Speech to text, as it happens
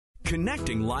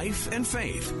Connecting life and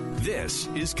faith. This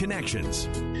is Connections.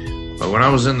 But when I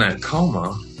was in that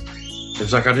coma,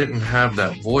 it's like I didn't have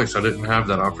that voice. I didn't have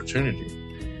that opportunity.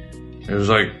 It was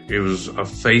like it was a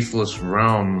faithless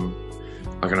realm,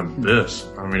 like an abyss.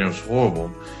 I mean, it was horrible.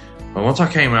 But once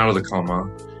I came out of the coma,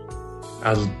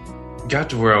 I got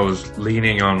to where I was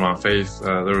leaning on my faith.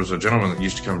 There was a gentleman that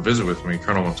used to come visit with me,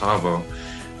 Colonel Montalvo,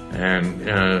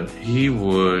 and he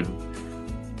would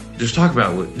just talk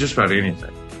about just about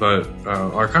anything. But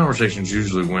our conversations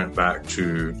usually went back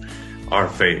to our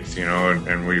faith,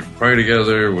 and we'd pray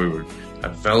together. We would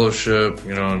have fellowship,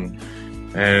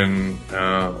 and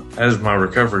as my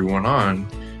recovery went on,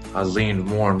 I leaned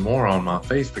more and more on my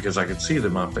faith because I could see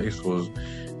that my faith was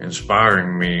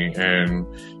inspiring me, and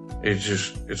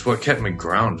it's what kept me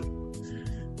grounded.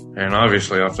 And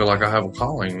obviously, I feel like I have a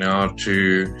calling now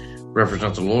to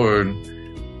represent the Lord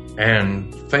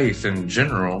and faith in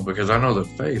general, because I know that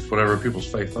faith, whatever people's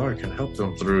faith are, can help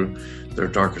them through their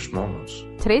darkest moments.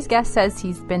 Today's guest says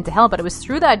he's been to hell, but it was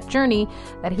through that journey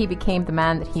that he became the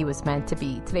man that he was meant to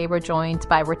be. Today we're joined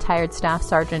by retired Staff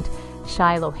Sergeant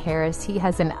Shiloh Harris. He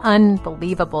has an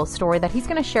unbelievable story that he's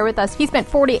going to share with us. He spent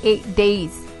 48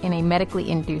 days in a medically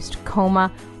induced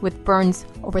coma with burns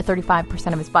over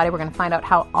 35% of his body. We're going to find out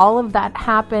how all of that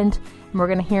happened, and we're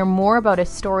going to hear more about his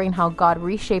story and how God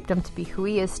reshaped him to be who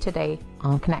he is today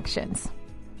on Connections.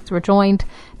 So we're joined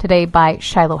today by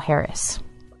Shiloh Harris.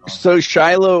 So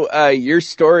Shiloh, your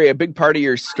story, a big part of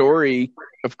your story,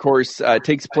 of course,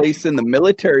 takes place in the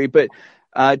military, but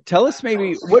tell us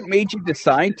maybe what made you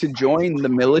decide to join the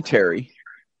military?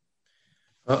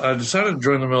 I decided to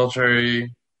join the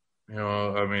military,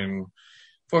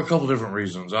 for a couple different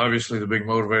reasons. Obviously, the big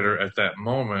motivator at that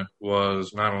moment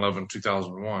was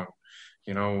 9/11/2001,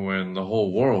 when the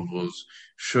whole world was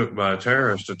shook by a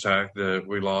terrorist attack that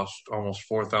we lost almost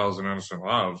 4,000 innocent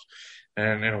lives.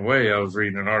 And in a way, I was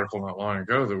reading an article not long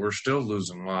ago that we're still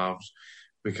losing lives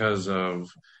because of,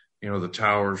 the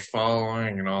towers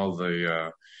falling and all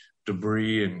the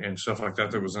debris and stuff like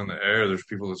that was in the air. There's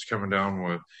people that's coming down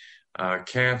with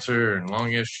cancer and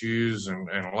lung issues and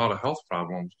a lot of health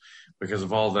problems because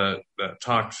of all that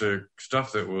toxic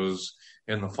stuff that was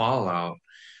in the fallout.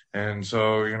 And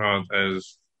so,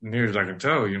 as near as I can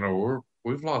tell,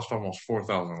 we've lost almost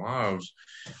 4,000 lives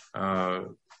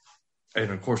in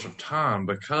the course of time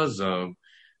because of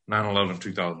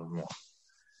 9/11/2001.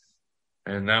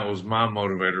 And that was my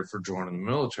motivator for joining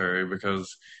the military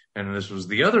and this was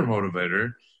the other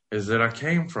motivator, is that I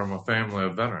came from a family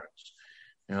of veterans.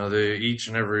 Each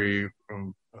and every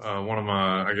one of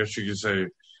my, I guess you could say,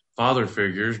 father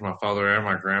figures, my father and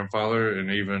my grandfather,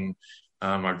 and even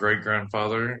my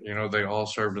great-grandfather, they all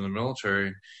served in the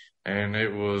military. And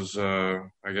it was,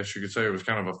 I guess you could say, it was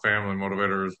kind of a family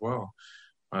motivator as well.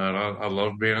 I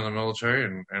love being in the military,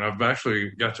 and I've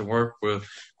actually got to work with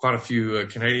quite a few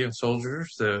Canadian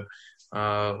soldiers that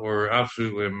were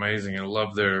absolutely amazing, and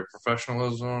love their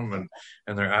professionalism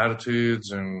and their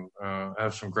attitudes, and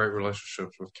have some great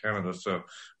relationships with Canada. So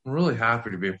I'm really happy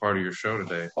to be a part of your show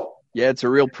today. Yeah, it's a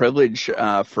real privilege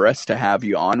for us to have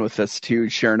you on with us too,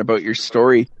 sharing about your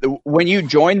story. When you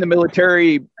joined the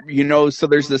military, so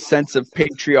there's this sense of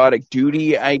patriotic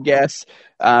duty, I guess,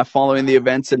 following the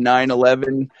events of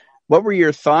 9/11. What were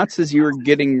your thoughts as you were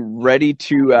getting ready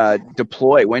to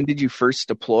deploy? When did you first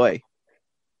deploy?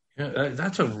 Yeah,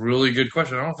 that's a really good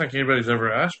question. I don't think anybody's ever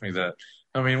asked me that.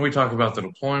 We talk about the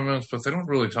deployments, but they don't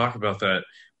really talk about that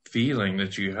feeling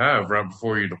that you have right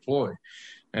before you deploy.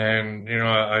 And,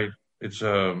 I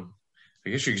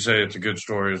guess you could say it's a good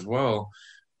story as well.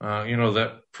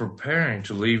 That preparing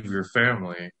to leave your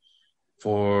family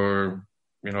for,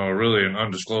 really an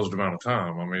undisclosed amount of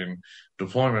time.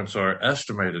 Deployments are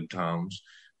estimated times,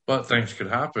 but things could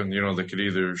happen, that could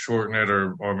either shorten it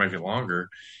or make it longer.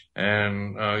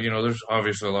 And, there's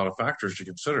obviously a lot of factors to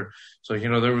consider. So,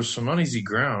 there was some uneasy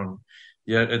ground,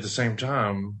 yet at the same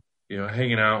time,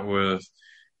 hanging out with,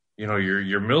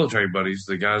 your military buddies,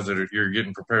 the guys that you're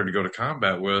getting prepared to go to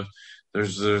combat with.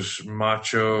 There's this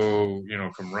macho,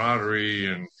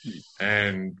 camaraderie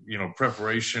and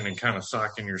preparation and kind of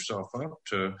psyching yourself up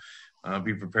to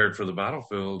be prepared for the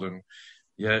battlefield. And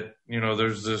yet,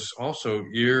 there's this also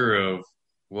ear of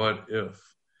what if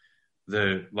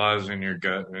that lies in your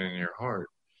gut and in your heart.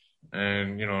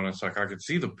 And, and it's like I could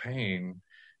see the pain,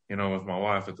 with my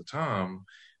wife at the time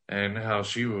and how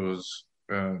she was,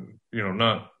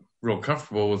 not real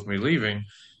comfortable with me leaving,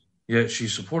 yet she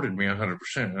supported me 100%.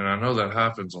 And I know that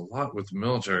happens a lot with the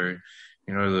military,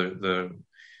 the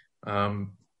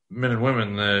men and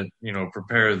women that,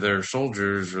 prepare their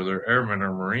soldiers or their airmen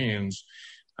or Marines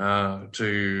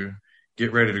to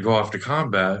get ready to go off to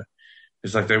combat.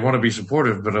 it's like they want to be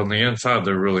supportive, but on the inside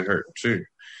they're really hurt too.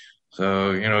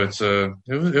 So, you know,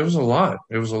 it was a lot.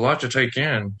 It was a lot to take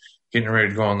in getting ready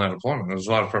to go on that deployment. It was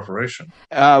a lot of preparation.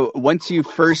 Once you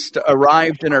first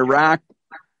arrived in Iraq,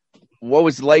 what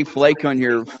was life like on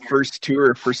your first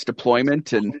tour, first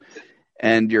deployment,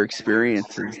 and your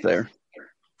experiences there?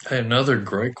 Hey, another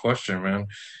great question, man.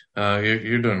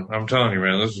 You're doing, I'm telling you,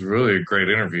 man, this is really a great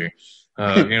interview.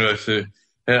 You know,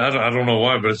 I don't know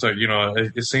why, but it's like, you know,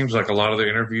 it seems like a lot of the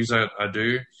interviews I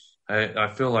do, I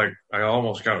feel like I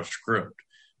almost got a script,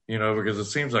 you know, because it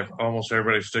seems like almost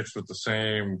everybody sticks with the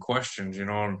same questions, you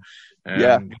know,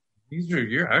 and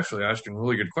you're actually asking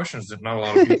really good questions that not a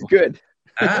lot of people good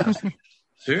ask.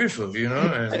 Seriously, you know,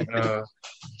 and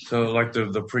so like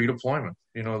the pre-deployment,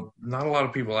 you know, not a lot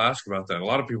of people ask about that. A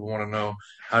lot of people want to know,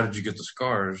 how did you get the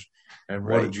scars and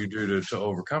what did you do to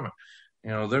overcome it? You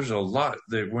know, there's a lot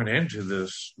that went into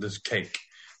this cake.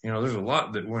 You know, there's a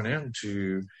lot that went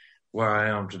into where I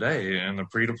am today. And the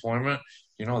pre-deployment,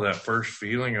 you know, that first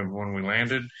feeling of when we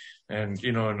landed, and,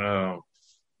 you know, and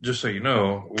just so you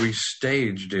know, we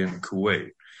staged in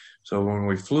Kuwait. So when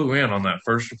we flew in on that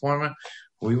first deployment,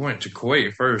 we went to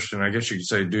Kuwait first, and I guess you could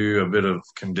say do a bit of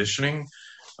conditioning.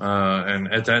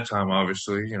 And at that time,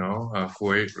 obviously, you know,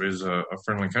 Kuwait is a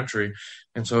friendly country.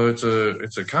 And so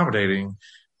it's accommodating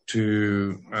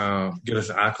to get us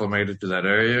acclimated to that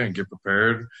area and get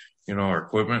prepared, you know, our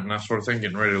equipment and that sort of thing,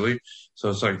 getting ready to leave.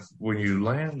 So it's like when you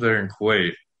land there in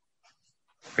Kuwait,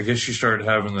 I guess you started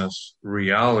having this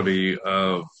reality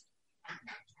of,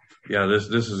 yeah, this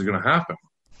is going to happen.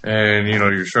 And, you know,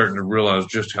 you're starting to realize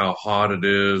just how hot it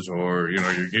is, or, you know,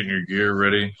 you're getting your gear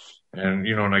ready. And,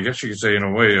 you know, and I guess you could say in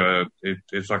a way,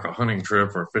 it's like a hunting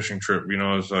trip or a fishing trip, you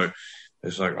know, it's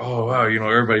like, oh, wow, you know,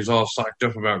 everybody's all psyched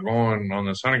up about going on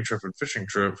this hunting trip and fishing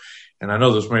trip. And I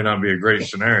know this may not be a great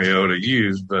scenario to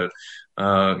use, but,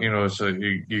 you know, so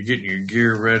you're getting your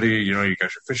gear ready, you know, you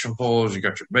got your fishing poles, you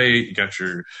got your bait, you got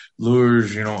your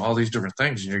lures, you know, all these different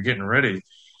things, and you're getting ready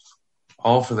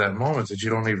all for that moment that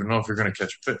you don't even know if you're going to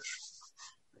catch a fish.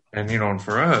 And, you know, and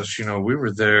for us, you know, we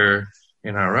were there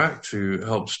in Iraq to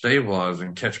help stabilize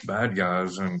and catch bad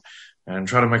guys and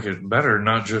try to make it better,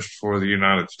 not just for the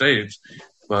United States,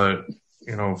 but,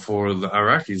 you know, for the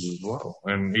Iraqis as well.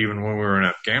 And even when we were in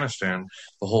Afghanistan,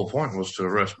 the whole point was to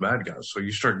arrest bad guys. So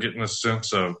you start getting this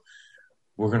sense of,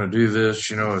 we're going to do this,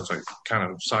 you know, it's like kind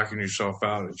of psyching yourself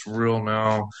out. It's real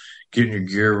now, getting your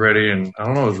gear ready. And I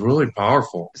don't know, it's really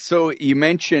powerful. So you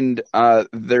mentioned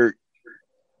there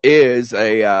is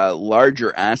a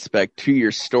larger aspect to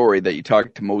your story that you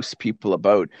talk to most people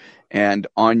about. And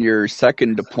on your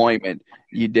second deployment,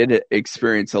 you did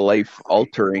experience a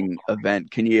life-altering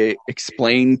event. Can you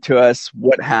explain to us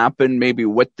what happened, maybe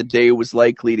what the day was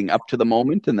like leading up to the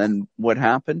moment, and then what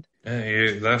happened?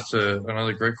 Yeah, that's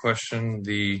another great question.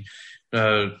 The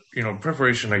you know,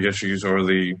 preparation, I guess you use, or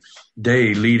the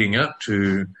day leading up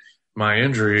to my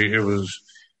injury, it was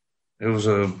I don't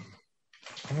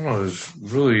know, it was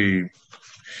really,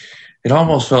 it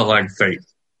almost felt like fate.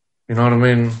 You know what I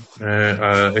mean?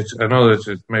 I know that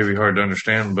it may be hard to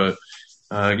understand, but,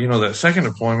 you know, that second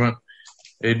deployment,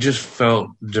 it just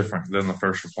felt different than the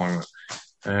first deployment.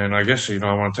 And I guess, you know,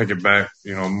 I want to take it back,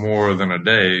 you know, more than a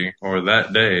day or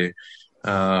that day.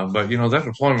 But, you know, that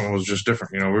deployment was just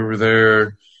different. You know, we were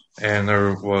there and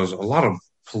there was a lot of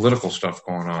political stuff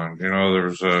going on. You know, there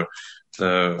was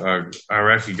the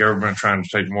Iraqi government trying to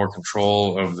take more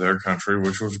control of their country,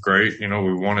 which was great. You know,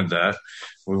 we wanted that.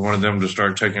 We wanted them to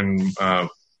start taking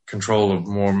control of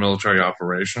more military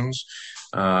operations,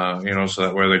 you know, so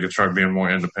that way they could start being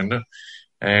more independent.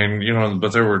 And, you know,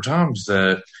 but there were times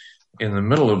that in the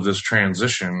middle of this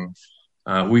transition,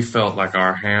 we felt like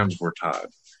our hands were tied.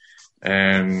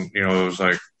 And, you know, it was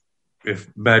like if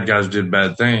bad guys did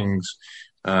bad things,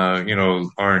 you know,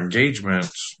 our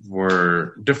engagements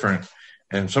were different.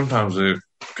 And sometimes it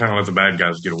kind of let the bad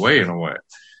guys get away in a way,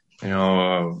 you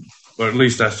know, but at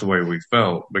least that's the way we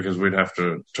felt, because we'd have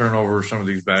to turn over some of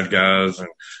these bad guys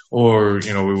or,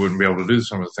 you know, we wouldn't be able to do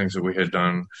some of the things that we had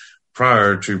done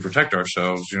prior to protect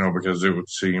ourselves, you know, because it would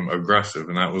seem aggressive.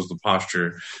 And that was the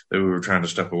posture that we were trying to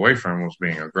step away from, was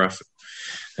being aggressive.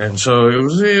 And so it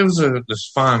was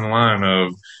this fine line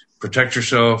of protect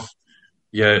yourself,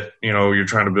 yet, you know, you're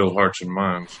trying to build hearts and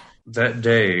minds. That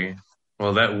day,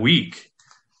 well, that week,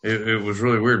 it was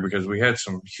really weird because we had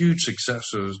some huge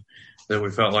successes that we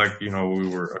felt like, you know, we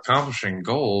were accomplishing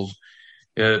goals,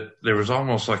 yet there was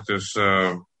almost like this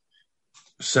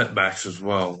setbacks as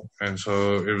well. And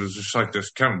so it was just like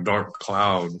this kind of dark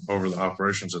cloud over the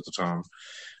operations at the time.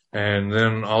 And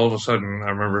then all of a sudden, I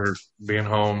remember being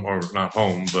home, or not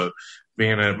home, but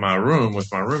being at my room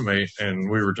with my roommate, and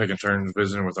we were taking turns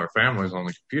visiting with our families on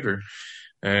the computer.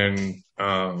 And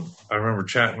I remember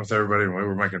chatting with everybody, and we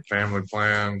were making family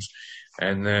plans.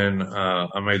 And then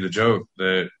I made the joke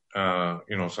that,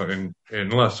 so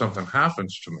unless something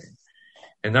happens to me.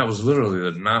 And that was literally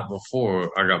the night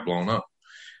before I got blown up.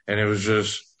 And it was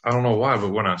just, I don't know why, but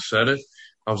when I said it,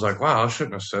 I was like, wow, I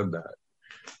shouldn't have said that.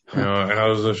 And I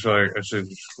was just like, it's just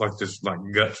like this like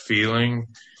gut feeling.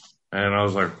 And I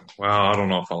was like, wow, I don't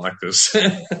know if I like this.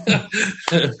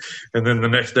 And then the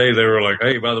next day they were like,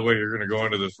 hey, by the way, you're going to go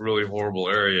into this really horrible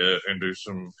area and do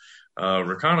some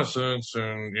reconnaissance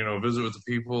and, visit with the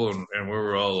people. And we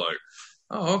were all like,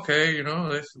 oh, okay.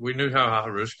 We knew how high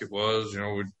risk it was.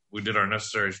 We did our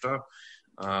necessary stuff.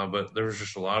 But there was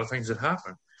just a lot of things that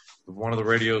happened. One of the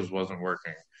radios wasn't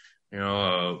working.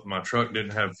 My truck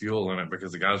didn't have fuel in it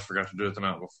because the guys forgot to do it the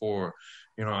night before.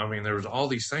 There was all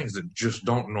these things that just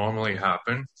don't normally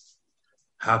happened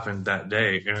that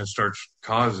day. And it starts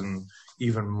causing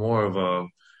even more of a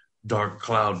dark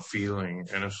cloud feeling.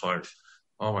 And it's like,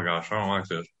 oh my gosh, I don't like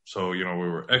this. So, we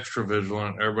were extra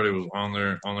vigilant. Everybody was on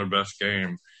their best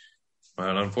game.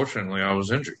 But unfortunately, I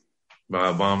was injured by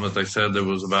a bomb that they said there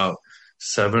was about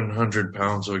 700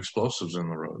 pounds of explosives in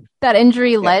the road. That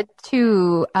injury led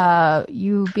to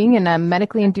you being in a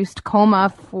medically induced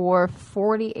coma for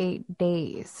 48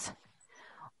 days.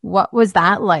 What was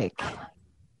that like?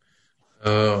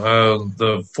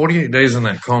 The 48 days in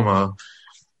that coma,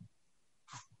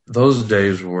 those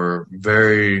days were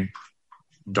very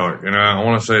dark. And I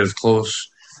want to say as close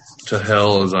to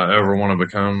hell as I ever want to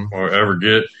become or ever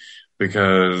get,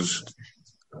 because,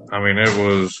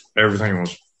 everything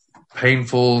was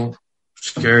painful,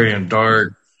 scary, and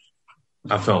dark.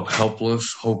 I felt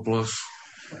helpless, hopeless.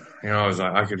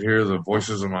 I could hear the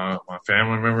voices of my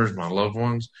family members, my loved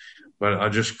ones, but I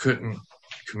just couldn't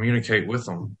communicate with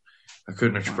them. I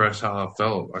couldn't express how I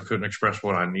felt. I couldn't express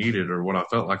what I needed or what I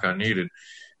felt like I needed.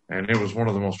 And it was one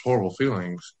of the most horrible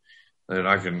feelings that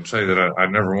I can say that I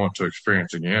never want to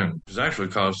experience again. It's actually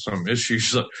caused some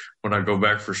issues when I go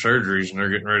back for surgeries and they're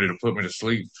getting ready to put me to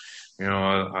sleep.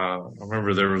 I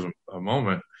remember there was a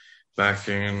moment back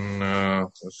in, I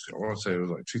want to say it was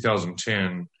like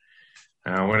 2010,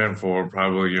 and I went in for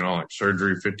probably,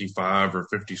 surgery 55 or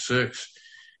 56.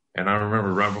 And I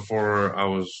remember right before I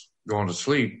was going to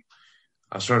sleep,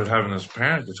 I started having this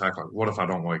panic attack, like, what if I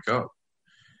don't wake up?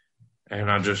 And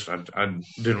I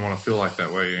didn't want to feel like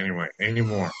that way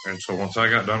anymore. And so once I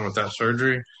got done with that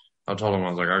surgery, I told him, I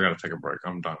was like, I got to take a break.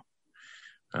 I'm done.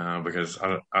 Because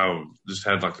I just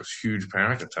had like this huge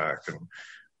panic attack, and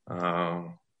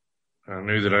I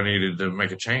knew that I needed to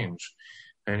make a change.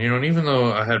 And, and even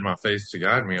though I had my faith to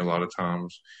guide me a lot of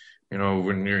times,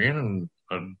 when you're in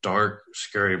a dark,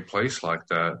 scary place like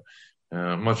that,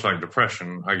 much like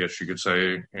depression, I guess you could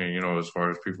say, as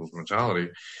far as people's mentality,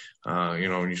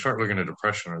 when you start looking at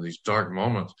depression or these dark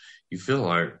moments, you feel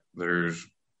like there's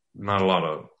not a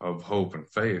lot of hope and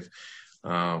faith.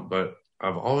 But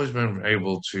I've always been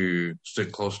able to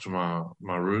stick close to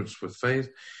my roots with faith.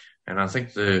 And I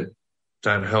think that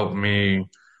helped me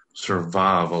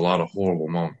survive a lot of horrible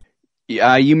moments.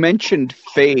 Yeah, you mentioned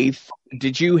faith.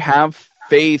 Did you have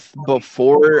faith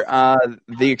before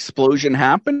the explosion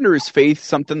happened, or is faith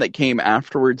something that came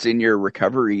afterwards in your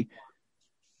recovery?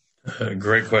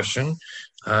 Great question.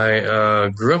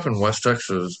 I grew up in West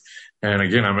Texas. And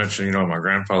again, I mentioned, my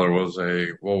grandfather was a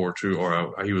World War II,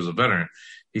 or he was a veteran.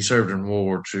 He served in World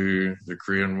War II, the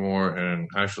Korean War, and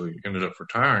actually ended up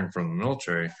retiring from the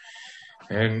military.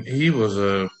 And he was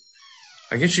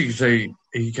I guess you could say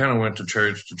he kind of went to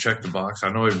church to check the box. I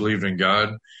know he believed in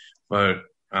God, but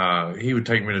he would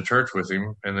take me to church with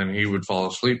him, and then he would fall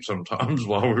asleep sometimes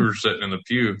while we were sitting in the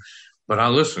pew. But I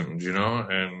listened,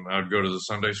 and I'd go to the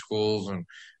Sunday schools and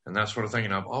that sort of thing.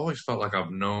 And I've always felt like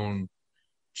I've known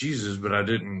Jesus, but I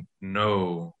didn't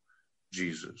know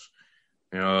Jesus.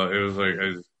 It was like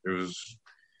it was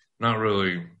not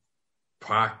really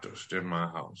practiced in my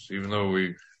house. Even though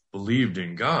we believed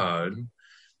in God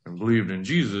and believed in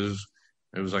Jesus,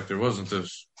 it was like there wasn't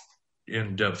this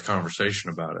in-depth conversation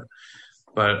about it.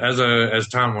 But as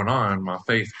time went on, my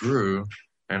faith grew,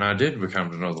 and I did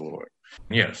become to know the Lord.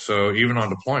 Yeah, so even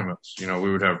on deployments,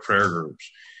 we would have prayer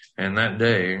groups. And that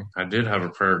day, I did have a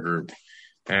prayer group.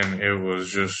 And it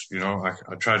was just,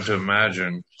 I tried to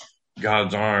imagine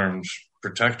God's arms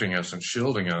protecting us and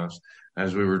shielding us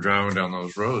as we were driving down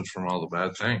those roads from all the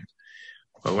bad things.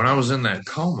 But when I was in that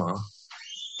coma,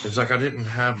 it's like I didn't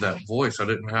have that voice. I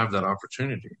didn't have that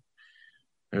opportunity.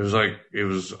 It was like it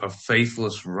was a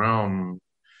faithless realm,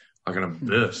 like an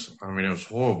abyss. It was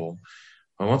horrible.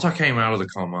 But once I came out of the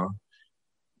coma,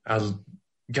 I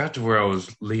got to where I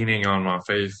was leaning on my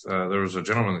faith, there was a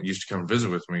gentleman that used to come visit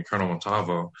with me, Colonel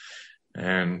Montalvo,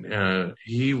 and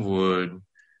he would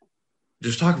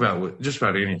just talk about just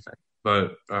about anything.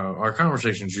 But our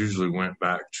conversations usually went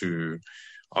back to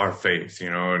our faith,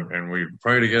 and we'd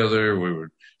pray together. We would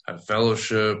have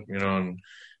fellowship, and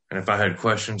if I had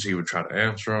questions, he would try to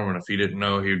answer them. And if he didn't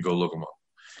know, he would go look them up.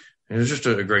 It was just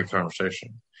a great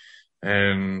conversation.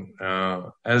 And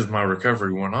as my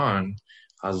recovery went on,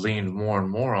 I leaned more and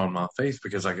more on my faith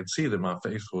because I could see that my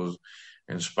faith was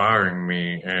inspiring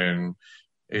me, and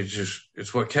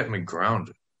it's what kept me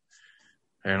grounded.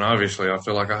 And obviously, I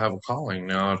feel like I have a calling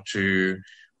now to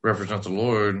represent the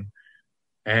Lord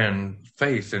and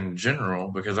faith in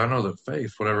general, because I know that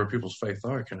faith, whatever people's faith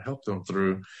are, can help them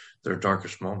through their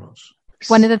darkest moments.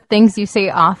 One of the things you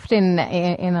say often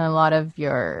in a lot of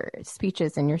your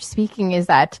speeches and your speaking is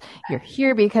that you're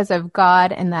here because of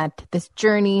God, and that this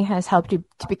journey has helped you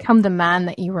to become the man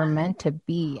that you were meant to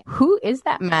be. Who is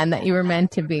that man that you were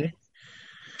meant to be?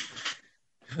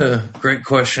 Great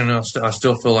question. I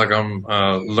still feel like I'm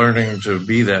learning to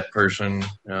be that person.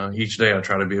 Each day I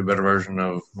try to be a better version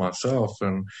of myself,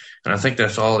 and I think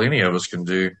that's all any of us can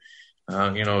do.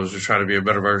 Is to try to be a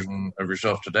better version of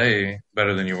yourself today,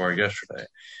 better than you were yesterday.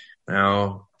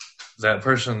 Now, that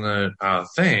person that I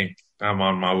think I'm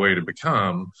on my way to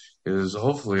become is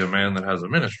hopefully a man that has a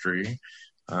ministry,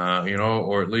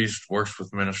 or at least works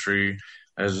with ministry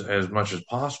as much as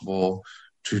possible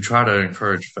to try to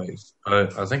encourage faith.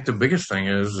 I think the biggest thing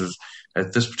is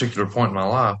at this particular point in my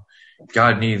life,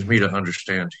 God needs me to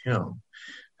understand Him.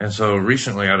 And so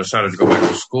recently I decided to go back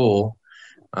to school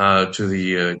to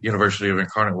the University of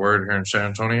Incarnate Word here in San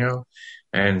Antonio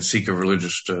and seek a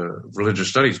religious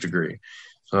studies degree.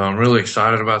 So I'm really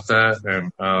excited about that.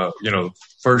 And,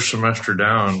 first semester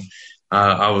down,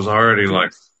 I was already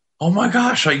like, oh my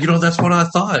gosh, that's what I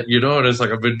thought, and it's like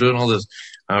I've been doing all this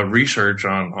research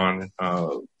on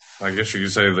I guess you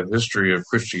could say the history of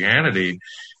Christianity.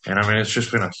 And I mean, it's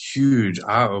just been a huge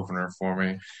eye opener for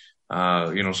me.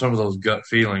 Some of those gut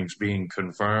feelings being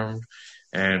confirmed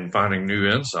and finding new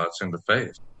insights into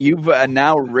faith. You've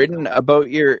now written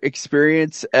about your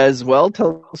experience as well.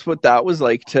 Tell us what that was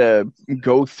like to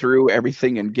go through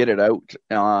everything and get it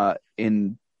out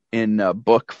in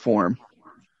book form.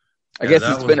 I guess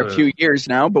it's been a few years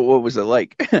now, but what was it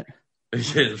like?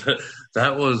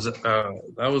 That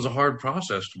was a hard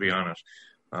process, to be honest.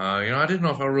 I didn't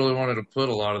know if I really wanted to put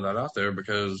a lot of that out there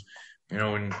because,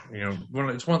 when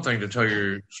it's one thing to tell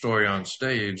your story on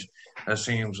stage, that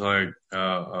seems like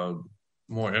a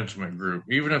more intimate group.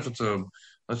 Even if it's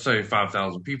let's say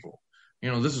 5,000 people,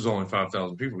 this is only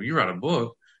 5,000 people. You write a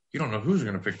book, you don't know who's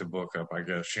going to pick the book up, I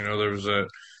guess. There's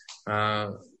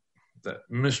that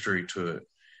mystery to it.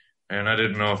 And I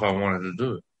didn't know if I wanted to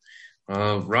do it.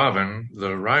 Robin,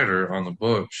 the writer on the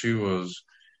book, she was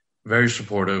very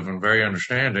supportive and very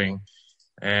understanding.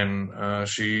 And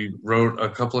she wrote a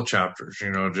couple of chapters,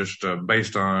 just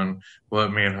based on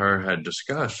what me and her had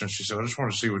discussed. And she said, I just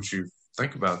want to see what you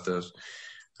think about this.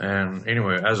 And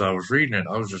anyway, as I was reading it,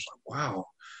 I was just like, wow.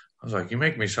 I was like, you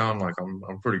make me sound like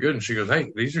I'm pretty good. And she goes,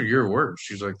 hey, these are your words.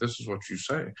 She's like, this is what you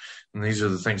say. And these are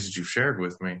the things that you've shared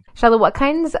with me. Shiloh, what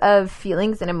kinds of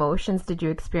feelings and emotions did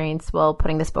you experience while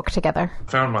putting this book together?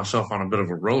 I found myself on a bit of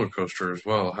a roller coaster as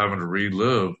well, having to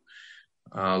relive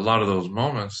a lot of those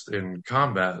moments in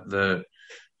combat that,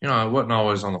 I wasn't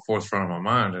always on the forefront of my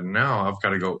mind. And now I've got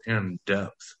to go in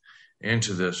depth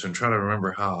into this and try to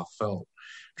remember how I felt.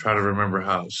 Try to remember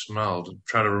how it smelled,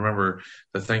 try to remember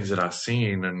the things that I've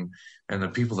seen and the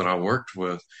people that I worked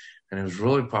with. And it was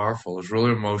really powerful. It was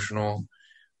really emotional.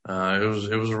 It was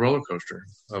a roller coaster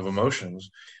of emotions,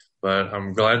 but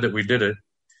I'm glad that we did it.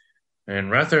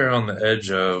 And right there on the edge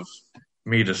of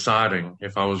me deciding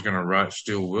if I was going to write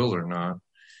Steel Will or not,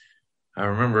 I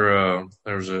remember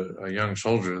there was a young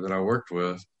soldier that I worked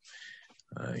with.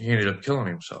 He ended up killing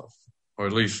himself, or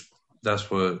at least that's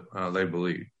what they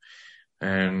believe.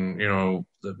 And,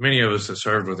 many of us that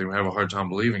served with him have a hard time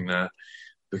believing that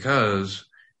because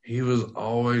he was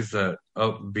always that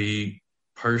upbeat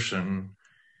person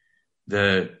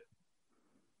that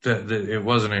it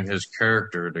wasn't in his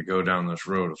character to go down this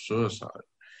road of suicide.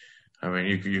 I mean,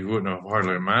 you wouldn't have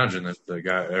hardly imagined that the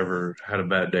guy ever had a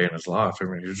bad day in his life. I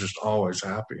mean, he was just always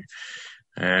happy.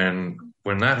 And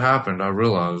when that happened, I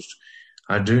realized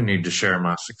I do need to share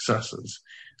my successes.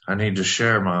 I need to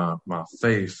share my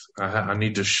faith. I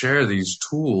need to share these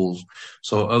tools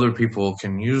so other people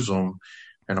can use them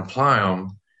and apply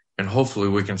them, and hopefully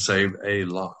we can save a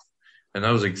life. And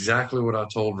that was exactly what I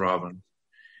told Robin.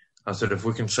 I said, if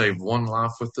we can save one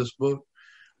life with this book,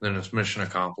 then it's mission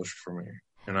accomplished for me.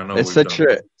 And I know it's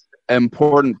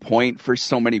important point for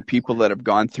so many people that have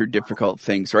gone through difficult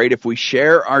things, right? If we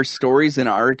share our stories and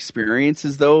our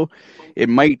experiences, though, it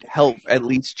might help at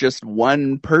least just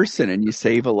one person, and you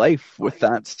save a life with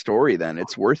that story, then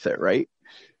it's worth it, right?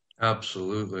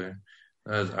 Absolutely.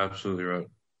 That is absolutely right.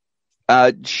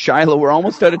 Shiloh, we're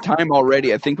almost out of time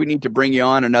already. I think we need to bring you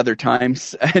on another time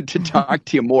to talk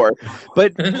to you more.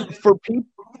 But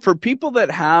for people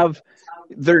that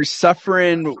they're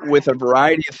suffering with a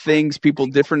variety of things,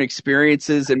 different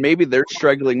experiences, and maybe they're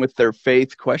struggling with their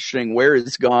faith, questioning where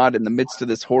is God in the midst of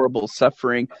this horrible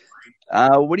suffering,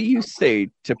 what do you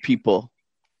say to people?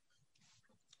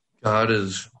 God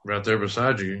is right there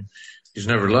beside you. He's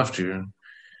never left you.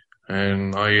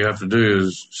 And all you have to do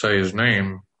is say his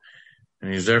name,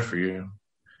 and he's there for you.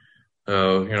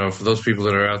 For those people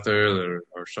that are out there that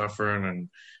are suffering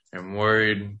and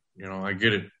worried, I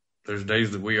get it. There's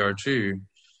days that we are too.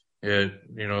 Yet,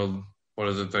 what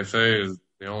is it they say is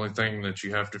the only thing that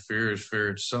you have to fear is fear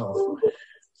itself.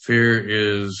 Fear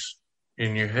is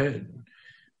in your head.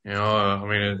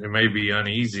 It may be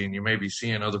uneasy and you may be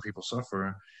seeing other people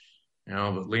suffer,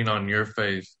 but lean on your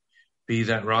faith. Be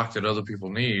that rock that other people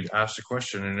need. Ask the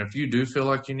question. And if you do feel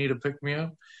like you need to pick me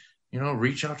up,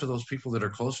 reach out to those people that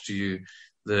are close to you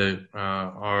that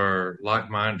are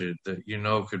like-minded, that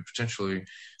could potentially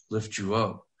lift you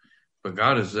up. But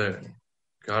God is there.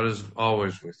 God is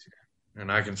always with you.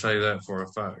 And I can say that for a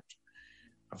fact.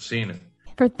 I've seen it.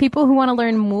 For people who want to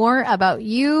learn more about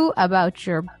you, about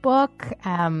your book,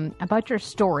 about your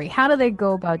story, how do they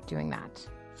go about doing that?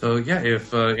 So,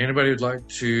 if anybody would like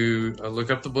to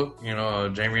look up the book,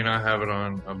 Jamie and I have it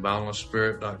on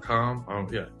boundlessspirit.com.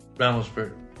 Boundless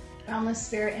Spirit.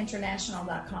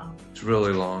 BoundlessSpiritInternational.com. It's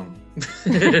really long.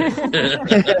 Go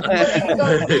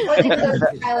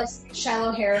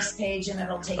Shiloh Harris page and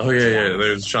it'll take you to that.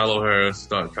 There's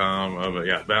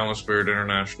ShilohHarris.com. Boundless Spirit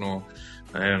International.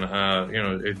 And,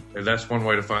 that's one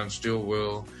way to find Still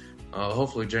Will.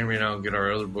 Hopefully Jamie and I will get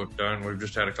our other book done. We've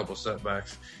just had a couple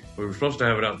setbacks. We were supposed to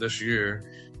have it out this year,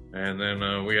 and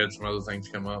then we had some other things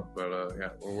come up. But,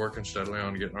 we're working steadily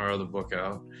on getting our other book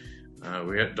out.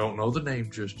 We don't know the name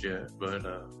just yet, but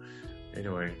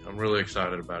anyway, I'm really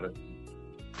excited about it.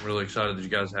 I'm really excited that you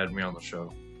guys had me on the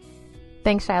show.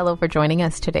 Thanks, Shiloh, for joining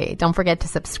us today. Don't forget to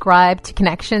subscribe to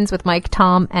Connections with Mike,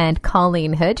 Tom, and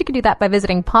Colleen Hood. You can do that by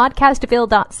visiting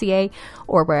podcastville.ca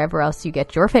or wherever else you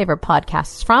get your favorite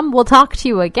podcasts from. We'll talk to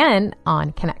you again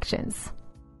on Connections.